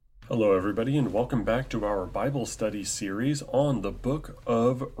Hello, everybody, and welcome back to our Bible study series on the book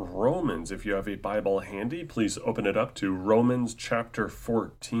of Romans. If you have a Bible handy, please open it up to Romans chapter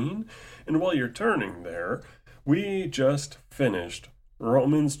 14. And while you're turning there, we just finished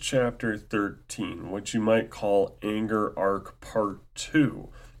Romans chapter 13, which you might call Anger Arc Part 2.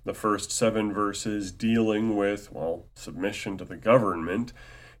 The first 7 verses dealing with, submission to the government,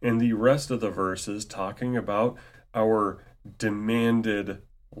 and the rest of the verses talking about our demanded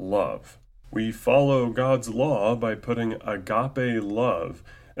love. We follow God's law by putting agape love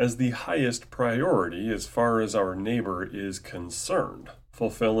as the highest priority as far as our neighbor is concerned,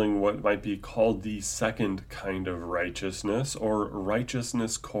 fulfilling what might be called the second kind of righteousness, or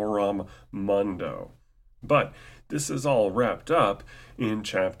righteousness coram mundo. But this is all wrapped up in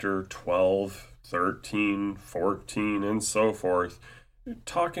chapter 12, 13, 14, and so forth,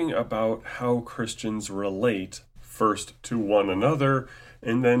 talking about how Christians relate first to one another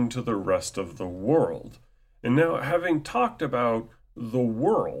and then to the rest of the world. And now, having talked about the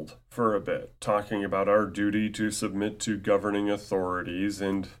world for a bit, talking about our duty to submit to governing authorities,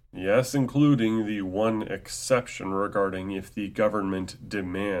 and yes, including the one exception regarding if the government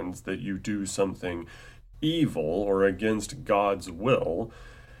demands that you do something evil or against God's will,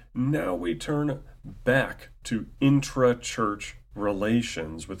 now we turn back to intra-church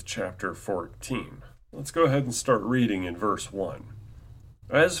relations with chapter 14. Let's go ahead and start reading in verse 1.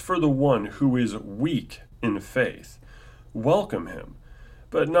 As for the one who is weak in faith, welcome him,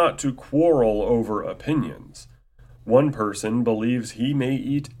 but not to quarrel over opinions. One person believes he may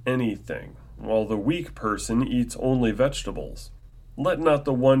eat anything, while the weak person eats only vegetables. Let not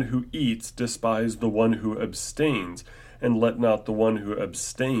the one who eats despise the one who abstains, and let not the one who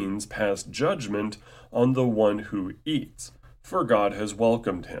abstains pass judgment on the one who eats, for God has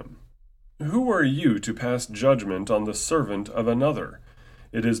welcomed him. Who are you to pass judgment on the servant of another?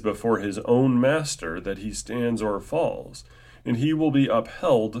 It is before his own master that he stands or falls, and he will be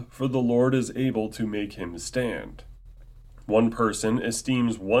upheld, for the Lord is able to make him stand. One person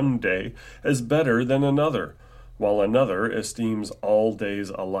esteems one day as better than another, while another esteems all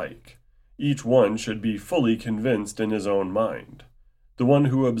days alike. Each one should be fully convinced in his own mind. The one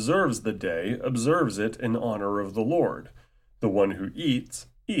who observes the day observes it in honor of the Lord. The one who eats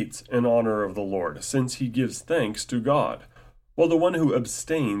in honor of the Lord, since he gives thanks to God. While the one who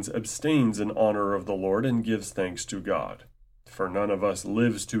abstains in honor of the Lord and gives thanks to God. For none of us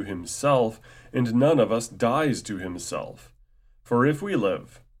lives to himself, and none of us dies to himself. For if we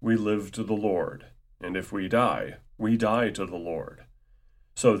live to the Lord, and if we die to the Lord.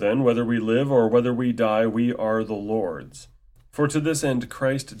 So then, whether we live or whether we die, we are the Lord's. For to this end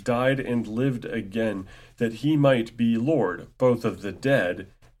Christ died and lived again, that he might be Lord, both of the dead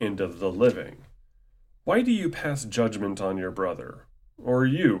and of the living. Why do you pass judgment on your brother? Or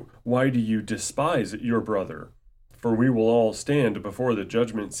you, why do you despise your brother? For we will all stand before the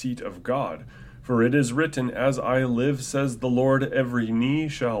judgment seat of God. For it is written, As I live, says the Lord, every knee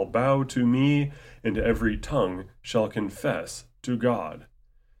shall bow to me, and every tongue shall confess to God.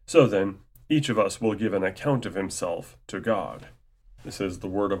 So then, each of us will give an account of himself to God. This is the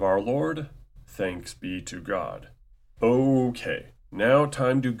word of our Lord. Thanks be to God. Okay. Now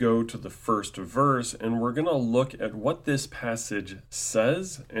time to go to the first verse, and we're going to look at what this passage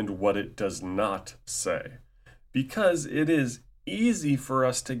says and what it does not say. Because it is easy for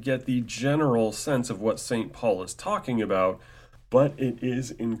us to get the general sense of what St. Paul is talking about, but it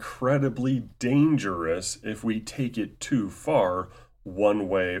is incredibly dangerous if we take it too far one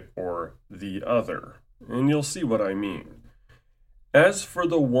way or the other. And you'll see what I mean. As for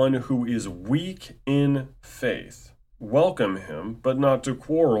the one who is weak in faith, welcome him, but not to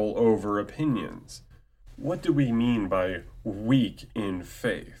quarrel over opinions. What do we mean by weak in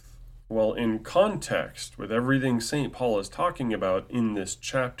faith? Well, in context, with everything St. Paul is talking about in this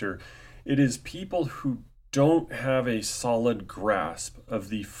chapter, it is people who don't have a solid grasp of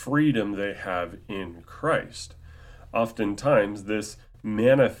the freedom they have in Christ. Oftentimes, this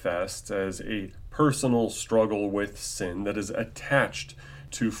manifests as a personal struggle with sin that is attached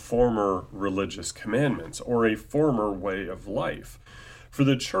to former religious commandments or a former way of life. For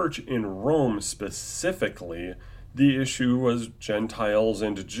the church in Rome specifically, the issue was Gentiles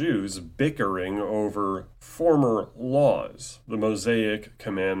and Jews bickering over former laws, the Mosaic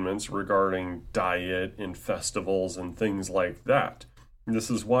commandments regarding diet and festivals and things like that. This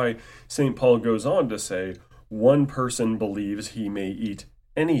is why St. Paul goes on to say, one person believes he may eat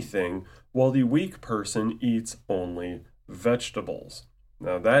anything, while the weak person eats only vegetables.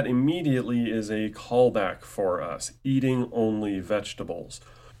 Now that immediately is a callback for us, eating only vegetables.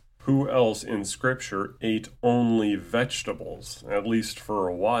 Who else in Scripture ate only vegetables, at least for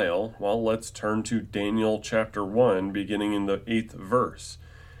a while? Well, let's turn to Daniel chapter 1, beginning in the 8th verse.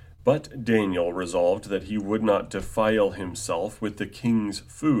 But Daniel resolved that he would not defile himself with the king's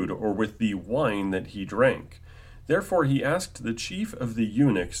food or with the wine that he drank. Therefore he asked the chief of the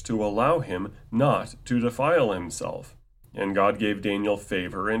eunuchs to allow him not to defile himself. And God gave Daniel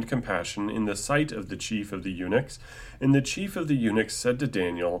favor and compassion in the sight of the chief of the eunuchs. And the chief of the eunuchs said to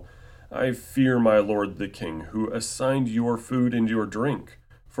Daniel, I fear my lord the king, who assigned your food and your drink.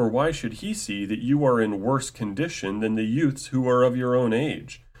 For why should he see that you are in worse condition than the youths who are of your own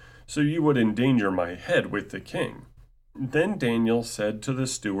age? So you would endanger my head with the king. Then Daniel said to the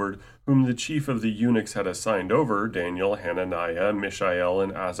steward, whom the chief of the eunuchs had assigned over, Daniel, Hananiah, Mishael,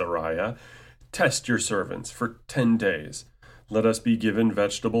 and Azariah, Test your servants for 10 days. Let us be given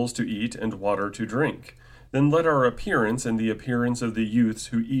vegetables to eat and water to drink. Then let our appearance and the appearance of the youths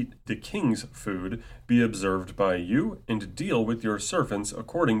who eat the king's food be observed by you, and deal with your servants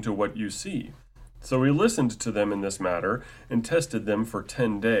according to what you see. So he listened to them in this matter, and tested them for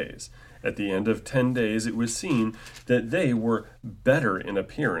 10 days. At the end of 10 days it was seen that they were better in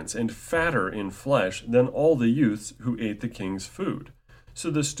appearance and fatter in flesh than all the youths who ate the king's food. So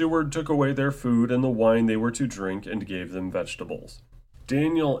the steward took away their food and the wine they were to drink, and gave them vegetables.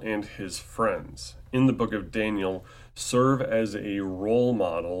 Daniel and his friends in the book of Daniel serve as a role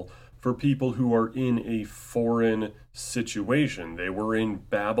model for people who are in a foreign situation. They were in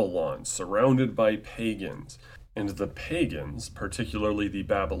Babylon, surrounded by pagans. And the pagans, particularly the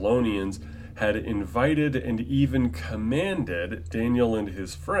Babylonians, had invited and even commanded Daniel and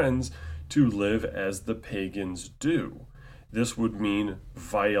his friends to live as the pagans do. This would mean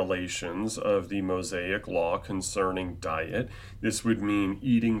violations of the Mosaic law concerning diet. This would mean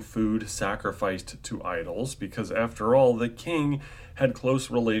eating food sacrificed to idols, because after all, the king had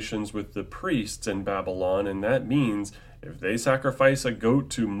close relations with the priests in Babylon, and that means if they sacrifice a goat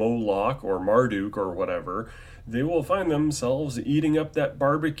to Moloch or Marduk or whatever, they will find themselves eating up that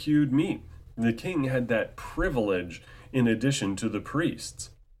barbecued meat. The king had that privilege in addition to the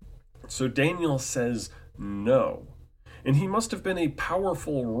priests. So Daniel says no. And he must have been a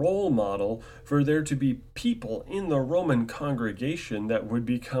powerful role model for there to be people in the Roman congregation that would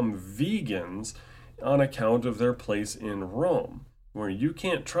become vegans on account of their place in Rome, where you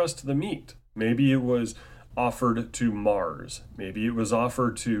can't trust the meat. Maybe it was offered to Mars. Maybe it was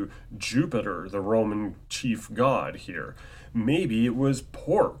offered to Jupiter, the Roman chief god here. Maybe it was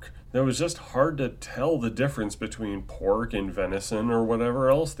pork. That was just hard to tell the difference between pork and venison or whatever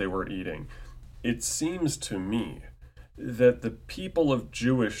else they were eating. It seems to me that the people of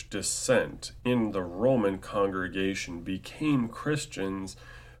Jewish descent in the Roman congregation became Christians,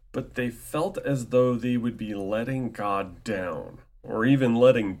 but they felt as though they would be letting God down, or even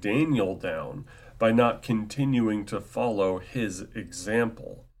letting Daniel down, by not continuing to follow his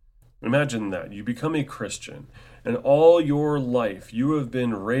example. Imagine that. You become a Christian, and all your life you have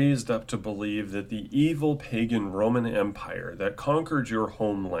been raised up to believe that the evil pagan Roman Empire that conquered your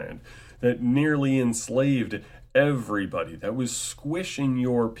homeland, that nearly enslaved everybody, that was squishing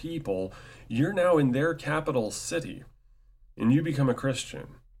your people, you're now in their capital city, and you become a Christian.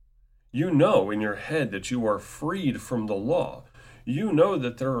 You know in your head that you are freed from the law. You know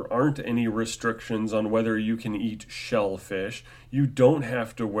that there aren't any restrictions on whether you can eat shellfish. You don't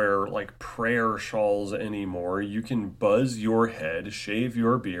have to wear prayer shawls anymore. You can buzz your head, shave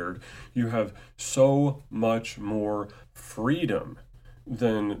your beard. You have so much more freedom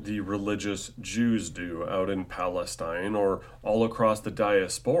than the religious Jews do out in Palestine or all across the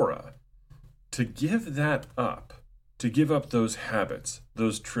diaspora. To give that up, to give up those habits,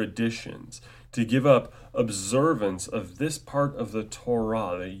 those traditions, to give up observance of this part of the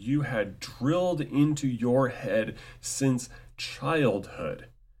Torah that you had drilled into your head since childhood,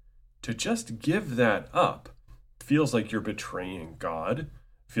 to just give that up feels like you're betraying God,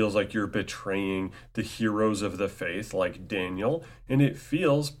 feels like you're betraying the heroes of the faith like Daniel, and it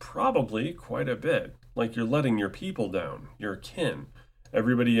feels probably quite a bit like you're letting your people down, your kin,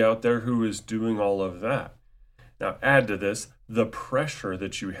 everybody out there who is doing all of that. Now add to this the pressure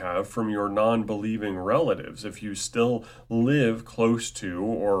that you have from your non-believing relatives. If you still live close to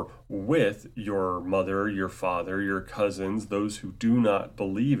or with your mother, your father, your cousins, those who do not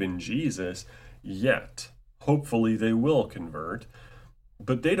believe in Jesus yet, hopefully they will convert,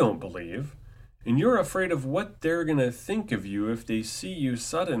 but they don't believe, and you're afraid of what they're going to think of you if they see you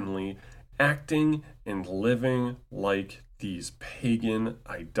suddenly acting and living like these pagan,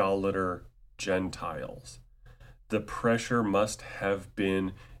 idolater Gentiles. The pressure must have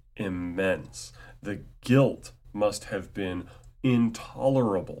been immense. The guilt must have been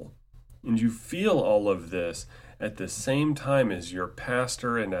intolerable. And you feel all of this at the same time as your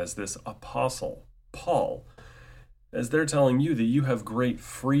pastor and as this apostle, Paul, as they're telling you that you have great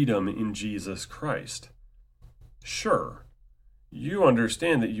freedom in Jesus Christ. Sure, you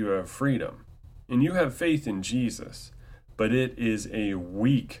understand that you have freedom, and you have faith in Jesus, but it is a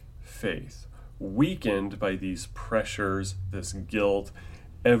weak faith, weakened by these pressures, this guilt,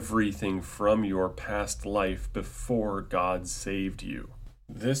 everything from your past life before God saved you.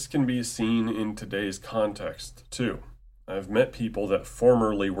 This can be seen in today's context, too. I've met people that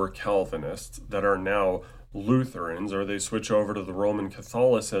formerly were Calvinists that are now Lutherans, or they switch over to the Roman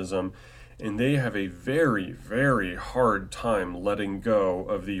Catholicism, and they have a very, very hard time letting go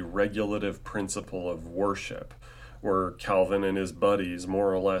of the regulative principle of worship, where Calvin and his buddies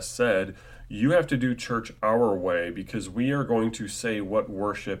more or less said, you have to do church our way because we are going to say what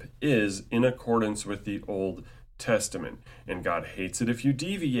worship is in accordance with the Old Testament. And God hates it if you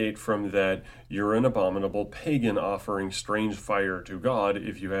deviate from that. You're an abominable pagan offering strange fire to God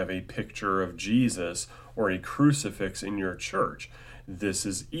if you have a picture of Jesus or a crucifix in your church. This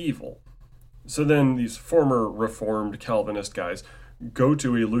is evil. So then these former Reformed Calvinist guys go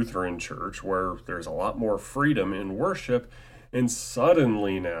to a Lutheran church where there's a lot more freedom in worship, and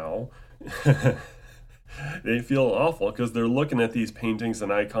suddenly now they feel awful because they're looking at these paintings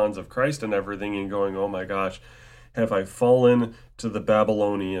and icons of Christ and everything and going, oh my gosh, have I fallen to the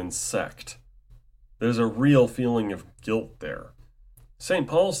Babylonian sect? There's a real feeling of guilt there. St.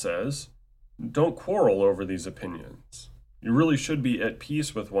 Paul says, don't quarrel over these opinions. You really should be at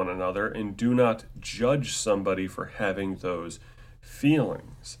peace with one another and do not judge somebody for having those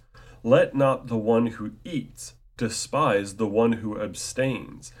feelings. Let not the one who eats despise the one who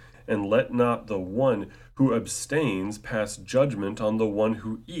abstains, and let not the one who abstains pass judgment on the one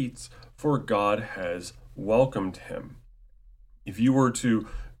who eats, for God has welcomed him. If you were to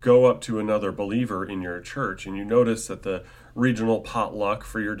go up to another believer in your church and you notice that the regional potluck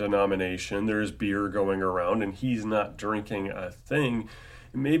for your denomination, there's beer going around and he's not drinking a thing,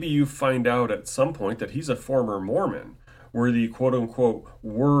 maybe you find out at some point that he's a former Mormon, where the quote-unquote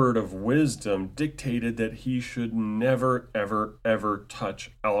word of wisdom dictated that he should never, ever, ever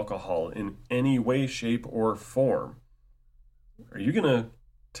touch alcohol in any way, shape, or form. Are you going to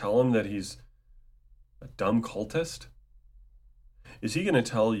tell him that he's a dumb cultist? Is he going to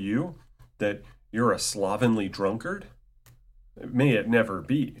tell you that you're a slovenly drunkard? May it never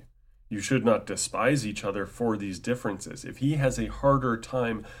be. You should not despise each other for these differences. If he has a harder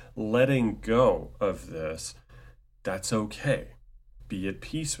time letting go of this, that's okay. Be at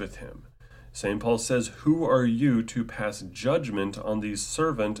peace with him. St. Paul says, who are you to pass judgment on the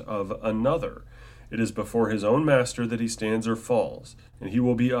servant of another? It is before his own master that he stands or falls, and he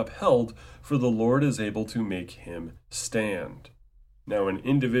will be upheld, for the Lord is able to make him stand. Now, an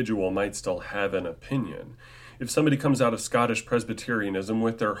individual might still have an opinion. If somebody comes out of Scottish Presbyterianism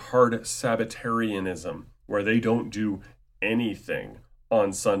with their hard Sabbatarianism, where they don't do anything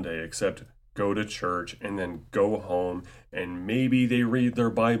on Sunday except go to church and then go home, and maybe they read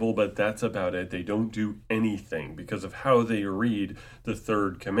their Bible, but that's about it. They don't do anything because of how they read the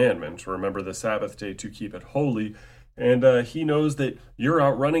third commandment. Remember the Sabbath day to keep it holy. And he knows that you're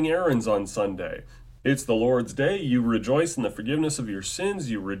out running errands on Sunday. It's the Lord's day. You rejoice in the forgiveness of your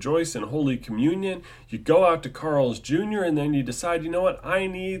sins. You rejoice in Holy Communion. You go out to Carl's Jr. and then you decide, you know what? I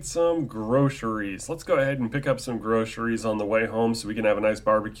need some groceries. Let's go ahead and pick up some groceries on the way home so we can have a nice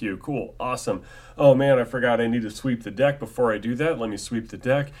barbecue. Cool. Awesome. Oh man, I forgot I need to sweep the deck. Before I do that, let me sweep the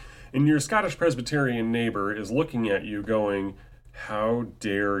deck. And your Scottish Presbyterian neighbor is looking at you going, how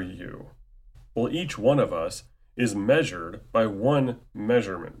dare you? Well, each one of us is measured by one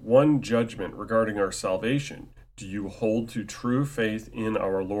measurement, one judgment regarding our salvation. Do you hold to true faith in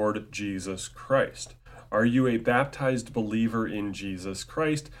our Lord Jesus Christ? Are you a baptized believer in Jesus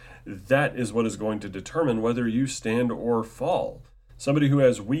Christ? That is what is going to determine whether you stand or fall. Somebody who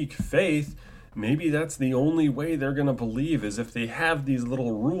has weak faith, maybe that's the only way they're going to believe is if they have these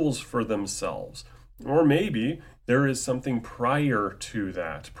little rules for themselves. Or maybe there is something prior to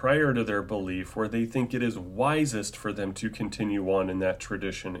that, prior to their belief, where they think it is wisest for them to continue on in that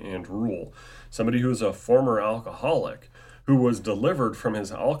tradition and rule. Somebody who is a former alcoholic, who was delivered from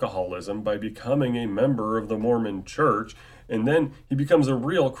his alcoholism by becoming a member of the Mormon church, and then he becomes a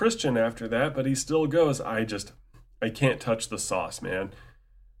real Christian after that, but he still goes, I can't touch the sauce, man.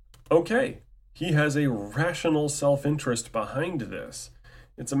 Okay, he has a rational self-interest behind this.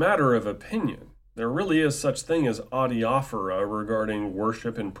 It's a matter of opinion. There really is such thing as adiaphora regarding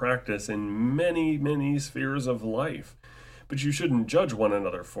worship and practice in many, many spheres of life. But you shouldn't judge one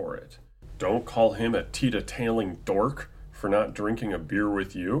another for it. Don't call him a teeter-tailing dork for not drinking a beer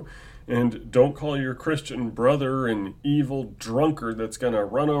with you. And don't call your Christian brother an evil drunkard that's going to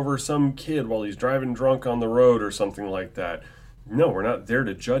run over some kid while he's driving drunk on the road or something like that. No, we're not there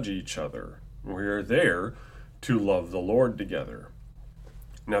to judge each other. We are there to love the Lord together.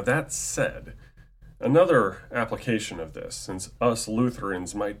 Now, that said, another application of this, since us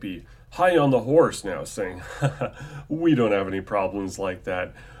Lutherans might be high on the horse now saying, we don't have any problems like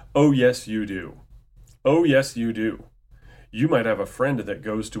that. Oh, yes, you do. Oh, yes, you do. You might have a friend that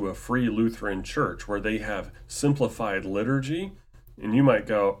goes to a free Lutheran church where they have simplified liturgy, and you might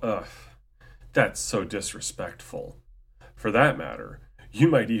go, ugh, that's so disrespectful. For that matter, you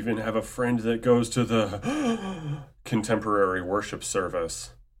might even have a friend that goes to the contemporary worship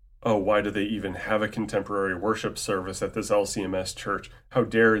service. Oh, why do they even have a contemporary worship service at this LCMS church? How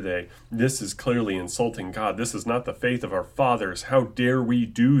dare they? This is clearly insulting God. This is not the faith of our fathers. How dare we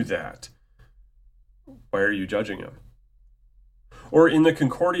do that? Why are you judging him? Or in the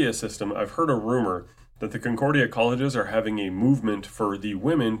Concordia system, I've heard a rumor that the Concordia colleges are having a movement for the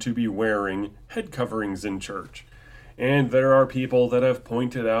women to be wearing head coverings in church. And there are people that have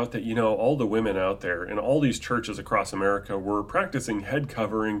pointed out that, all the women out there in all these churches across America were practicing head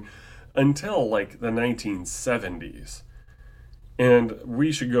covering until like the 1970s. And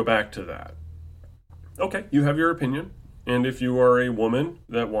we should go back to that. Okay, you have your opinion. And if you are a woman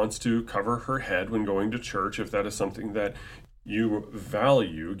that wants to cover her head when going to church, if that is something that you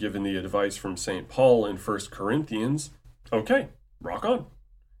value, given the advice from St. Paul in 1 Corinthians, okay, rock on.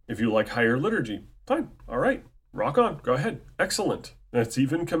 If you like higher liturgy, fine, all right, rock on, go ahead, excellent. That's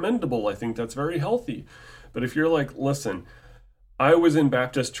even commendable. I think that's very healthy. But if you're like, listen, I was in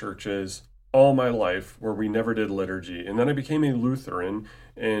Baptist churches all my life where we never did liturgy, and then I became a Lutheran,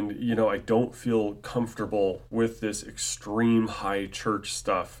 and, I don't feel comfortable with this extreme high church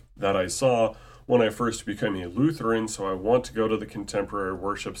stuff that I saw when I first became a Lutheran, so I want to go to the contemporary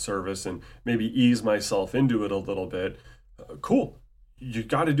worship service and maybe ease myself into it a little bit. Cool. You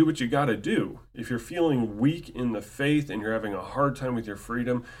got to do what you got to do. If you're feeling weak in the faith and you're having a hard time with your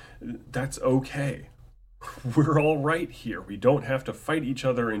freedom, that's okay. We're all right here. We don't have to fight each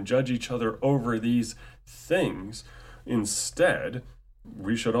other and judge each other over these things. Instead,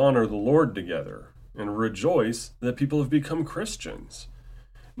 we should honor the Lord together and rejoice that people have become Christians.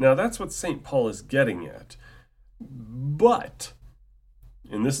 Now, that's what St. Paul is getting at. But,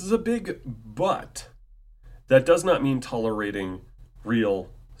 and this is a big but, that does not mean tolerating real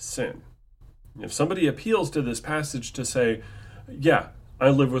sin. If somebody appeals to this passage to say, yeah, I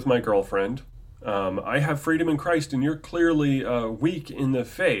live with my girlfriend, I have freedom in Christ, and you're clearly weak in the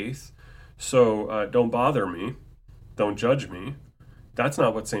faith, so don't bother me, don't judge me, that's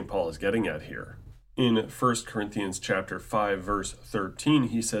not what St. Paul is getting at here. In 1 Corinthians chapter 5, verse 13,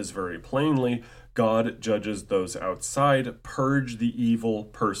 he says very plainly, God judges those outside, purge the evil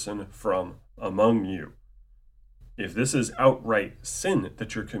person from among you. If this is outright sin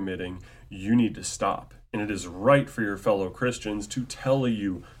that you're committing, you need to stop. And it is right for your fellow Christians to tell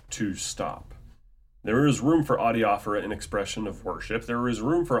you to stop. There is room for adiaphora in expression of worship. There is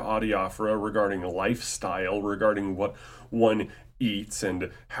room for adiaphora regarding lifestyle, regarding what one eats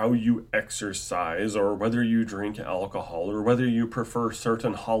and how you exercise, or whether you drink alcohol, or whether you prefer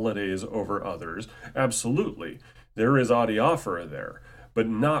certain holidays over others. Absolutely, there is adiaphora there, but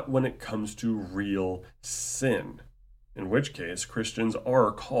not when it comes to real sin, in which case Christians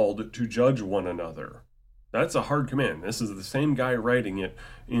are called to judge one another. That's a hard command. This is the same guy writing it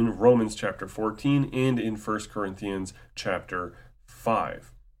in Romans chapter 14 and in 1 Corinthians chapter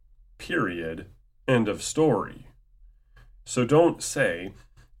 5. Period. End of story. So don't say,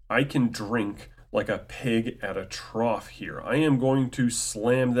 I can drink like a pig at a trough here. I am going to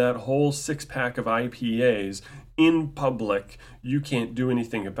slam that whole 6-pack of IPAs in public. You can't do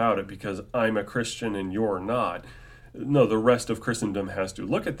anything about it because I'm a Christian and you're not. No, the rest of Christendom has to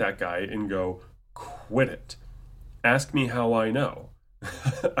look at that guy and go, quit it. Ask me how I know.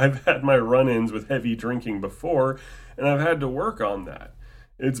 I've had my run-ins with heavy drinking before, and I've had to work on that.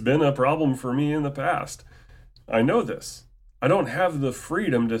 It's been a problem for me in the past. I know this. I don't have the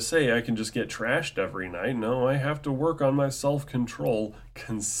freedom to say I can just get trashed every night. No, I have to work on my self-control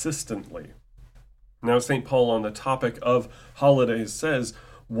consistently. Now, St. Paul on the topic of holidays says,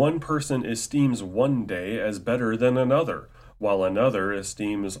 one person esteems one day as better than another, while another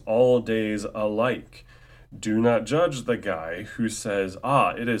esteems all days alike. Do not judge the guy who says,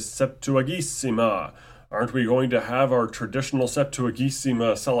 it is Septuagesima. Aren't we going to have our traditional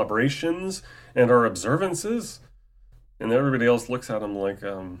Septuagesima celebrations and our observances? And everybody else looks at him like,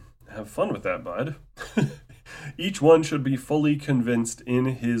 have fun with that, bud. Each one should be fully convinced in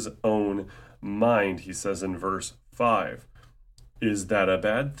his own mind, he says in verse 5. Is that a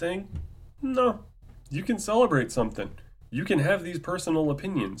bad thing? No. You can celebrate something. You can have these personal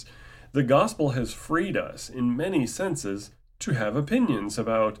opinions. The gospel has freed us, in many senses, to have opinions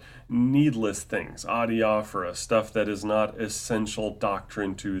about needless things, adiaphora, stuff that is not essential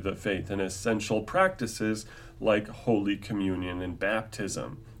doctrine to the faith, and essential practices like Holy Communion and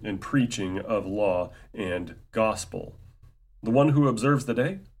baptism, and preaching of law and gospel. The one who observes the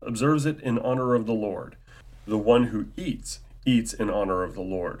day observes it in honor of the Lord. The one who eats in honor of the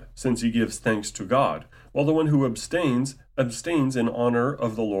Lord, since he gives thanks to God, while the one who abstains in honor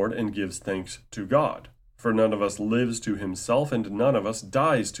of the Lord and gives thanks to God. For none of us lives to himself, and none of us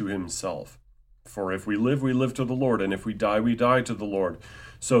dies to himself. For if we live to the Lord, and if we die to the Lord.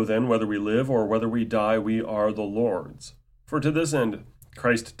 So then, whether we live or whether we die, we are the Lord's. For to this end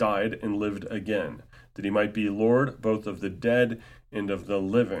Christ died and lived again, that he might be Lord both of the dead and of the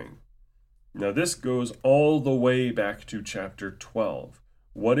living. Now this goes all the way back to chapter 12.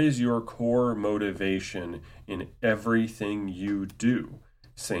 What is your core motivation in everything you do?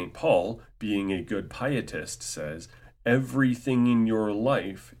 St. Paul, being a good pietist, says, everything in your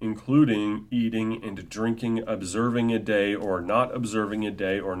life, including eating and drinking, observing a day or not observing a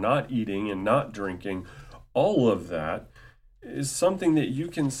day, or not eating and not drinking, all of that is something that you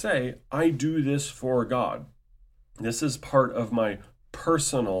can say, I do this for God. This is part of my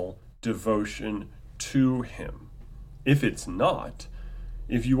personal devotion to him. If it's not,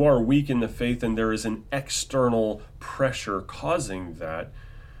 if you are weak in the faith and there is an external pressure causing that,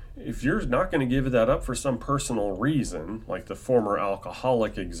 if you're not going to give that up for some personal reason, like the former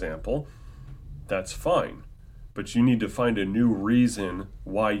alcoholic example, that's fine. But you need to find a new reason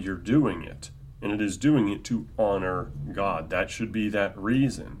why you're doing it. And it is doing it to honor God. That should be that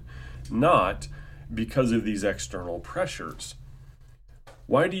reason, not because of these external pressures.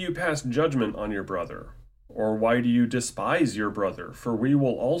 Why do you pass judgment on your brother? Or why do you despise your brother? For we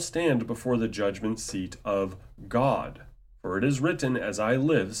will all stand before the judgment seat of God. For it is written, as I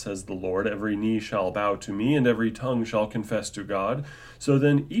live, says the Lord, every knee shall bow to me, and every tongue shall confess to God. So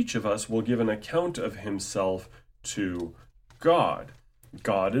then each of us will give an account of himself to God.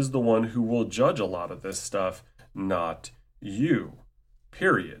 God is the one who will judge a lot of this stuff, not you.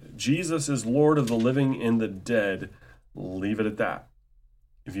 Period. Jesus is Lord of the living and the dead. Leave it at that.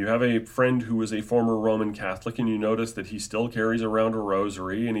 If you have a friend who is a former Roman Catholic and you notice that he still carries around a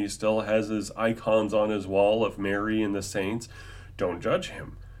rosary and he still has his icons on his wall of Mary and the saints, don't judge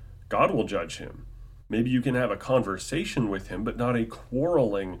him. God will judge him. Maybe you can have a conversation with him, but not a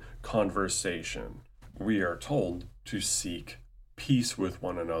quarreling conversation. We are told to seek peace with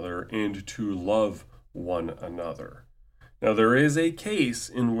one another and to love one another. Now, there is a case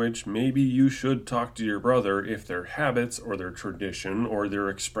in which maybe you should talk to your brother if their habits or their tradition or their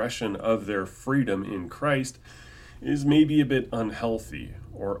expression of their freedom in Christ is maybe a bit unhealthy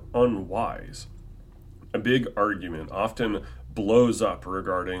or unwise. A big argument often blows up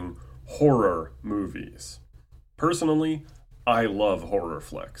regarding horror movies. Personally, I love horror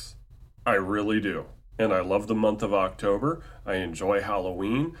flicks. I really do. And I love the month of October. I enjoy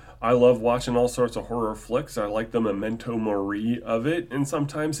Halloween. I love watching all sorts of horror flicks. I like the memento mori of it. And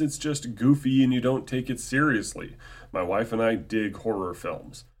sometimes it's just goofy and you don't take it seriously. My wife and I dig horror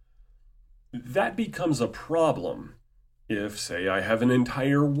films. That becomes a problem if, say, I have an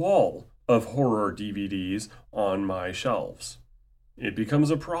entire wall of horror DVDs on my shelves. It becomes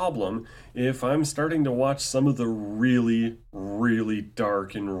a problem if I'm starting to watch some of the really, really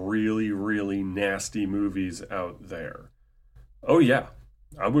dark and really, really nasty movies out there. Oh yeah,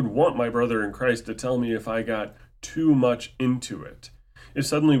 I would want my brother in Christ to tell me if I got too much into it. If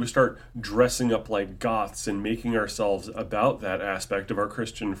suddenly we start dressing up like goths and making ourselves about that aspect of our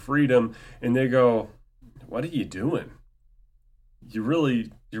Christian freedom, and they go, what are you doing? You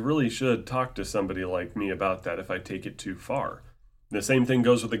really should talk to somebody like me about that if I take it too far. The same thing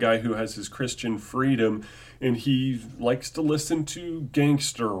goes with the guy who has his Christian freedom and he likes to listen to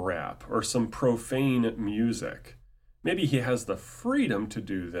gangster rap or some profane music. Maybe he has the freedom to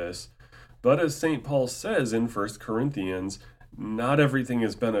do this, but as St. Paul says in 1 Corinthians, not everything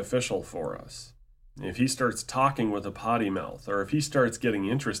is beneficial for us. If he starts talking with a potty mouth, or if he starts getting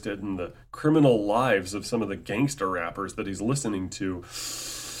interested in the criminal lives of some of the gangster rappers that he's listening to,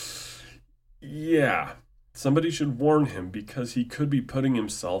 yeah, somebody should warn him because he could be putting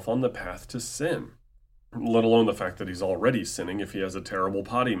himself on the path to sin, let alone the fact that he's already sinning if he has a terrible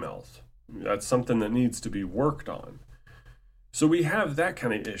potty mouth. That's something that needs to be worked on. So we have that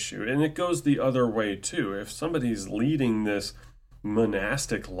kind of issue, and it goes the other way too. If somebody's leading this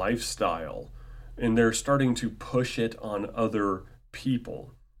monastic lifestyle and they're starting to push it on other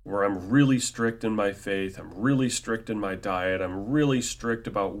people, where I'm really strict in my faith, I'm really strict in my diet, I'm really strict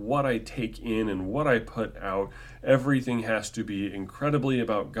about what I take in and what I put out. Everything has to be incredibly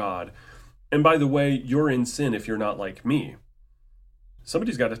about God. And by the way, you're in sin if you're not like me.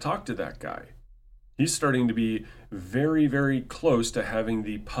 Somebody's got to talk to that guy. He's starting to be very, very close to having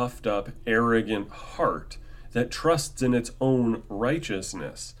the puffed up, arrogant heart that trusts in its own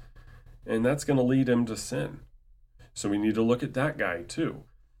righteousness. And that's going to lead him to sin. So we need to look at that guy too.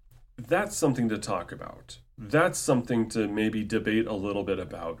 That's something to talk about. That's something to maybe debate a little bit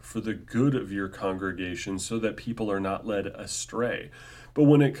about for the good of your congregation so that people are not led astray. But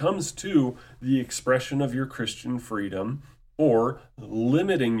when it comes to the expression of your Christian freedom or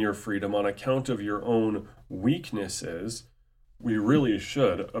limiting your freedom on account of your own weaknesses, we really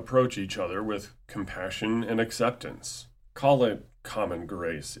should approach each other with compassion and acceptance. Call it common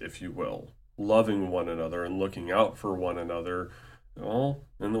grace, if you will. Loving one another and looking out for one another, well,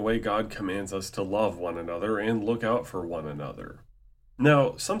 in the way God commands us to love one another and look out for one another.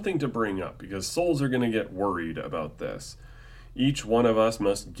 Now, something to bring up, because souls are going to get worried about this. Each one of us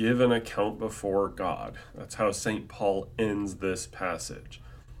must give an account before God. That's how St. Paul ends this passage.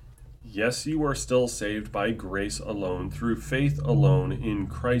 Yes, you are still saved by grace alone, through faith alone, in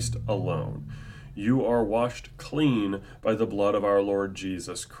Christ alone. You are washed clean by the blood of our Lord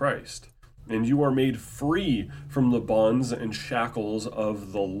Jesus Christ. And you are made free from the bonds and shackles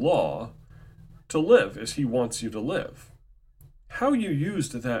of the law to live as he wants you to live. How you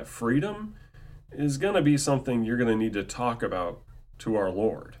used that freedom is going to be something you're going to need to talk about to our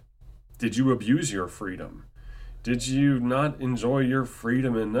Lord. Did you abuse your freedom? Did you not enjoy your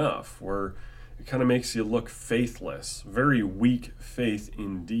freedom enough, where it kind of makes you look faithless, very weak faith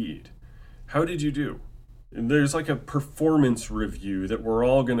indeed? How did you do? There's like a performance review that we're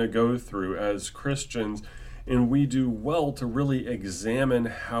all going to go through as Christians, and we do well to really examine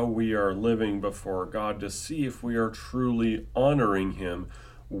how we are living before God to see if we are truly honoring Him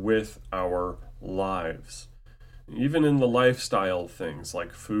with our lives. Even in the lifestyle things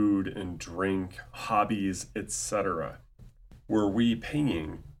like food and drink, hobbies, etc. Were we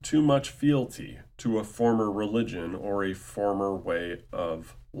paying too much fealty to a former religion or a former way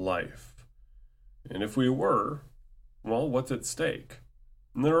of life? And if we were, well, what's at stake?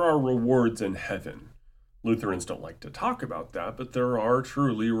 And there are rewards in heaven. Lutherans don't like to talk about that, but there are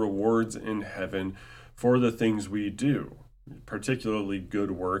truly rewards in heaven for the things we do, particularly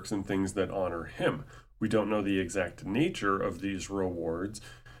good works and things that honor Him. We don't know the exact nature of these rewards,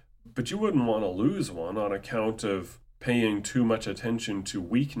 but you wouldn't want to lose one on account of paying too much attention to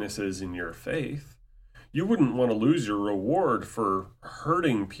weaknesses in your faith. You wouldn't want to lose your reward for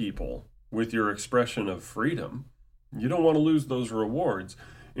hurting people with your expression of freedom. You don't want to lose those rewards,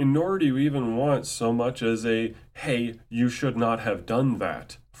 and nor do you even want so much as a, hey, you should not have done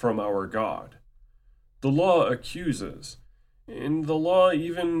that from our God. The law accuses, and the law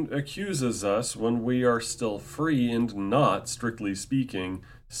even accuses us when we are still free and not, strictly speaking,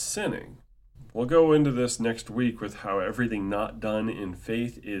 sinning. We'll go into this next week with how everything not done in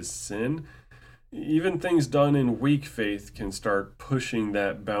faith is sin. Even things done in weak faith can start pushing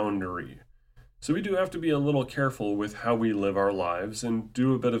that boundary. So we do have to be a little careful with how we live our lives and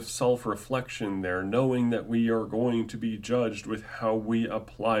do a bit of self-reflection there, knowing that we are going to be judged with how we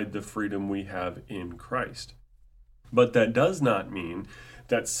applied the freedom we have in Christ. But that does not mean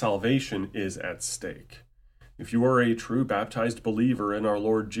that salvation is at stake. If you are a true baptized believer in our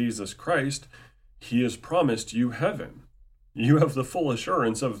Lord Jesus Christ, He has promised you heaven. You have the full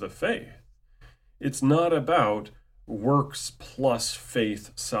assurance of the faith. It's not about works plus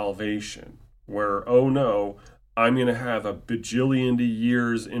faith salvation, where, oh no, I'm going to have a bajillion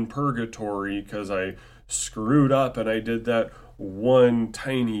years in purgatory because I screwed up and I did that one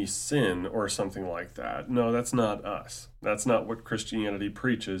tiny sin or something like that. No, that's not us. That's not what Christianity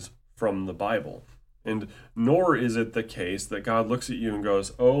preaches from the Bible. And nor is it the case that God looks at you and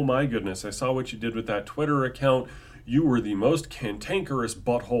goes, oh my goodness, I saw what you did with that Twitter account. You were the most cantankerous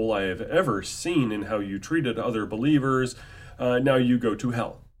butthole I have ever seen in how you treated other believers. Now you go to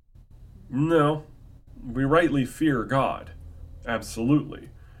hell. No, we rightly fear God, absolutely,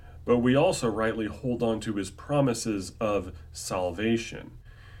 but we also rightly hold on to His promises of salvation.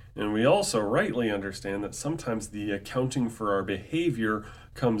 And we also rightly understand that sometimes the accounting for our behavior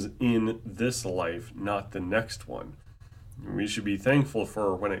comes in this life, not the next one. We should be thankful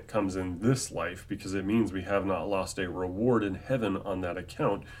for when it comes in this life, because it means we have not lost a reward in heaven on that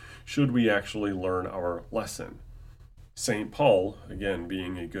account, should we actually learn our lesson. St. Paul, again,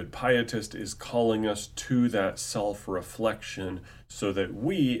 being a good pietist, is calling us to that self-reflection so that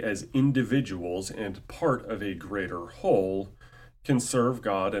we, as individuals and part of a greater whole, can serve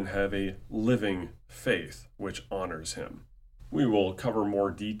God and have a living faith which honors Him. We will cover more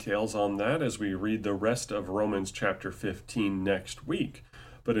details on that as we read the rest of Romans chapter 15 next week.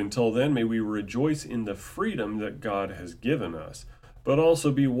 But until then, may we rejoice in the freedom that God has given us, but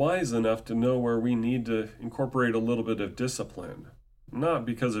also be wise enough to know where we need to incorporate a little bit of discipline. Not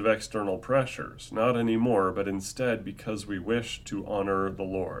because of external pressures, not anymore, but instead because we wish to honor the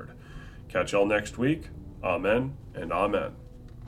Lord. Catch y'all next week. Amen and amen.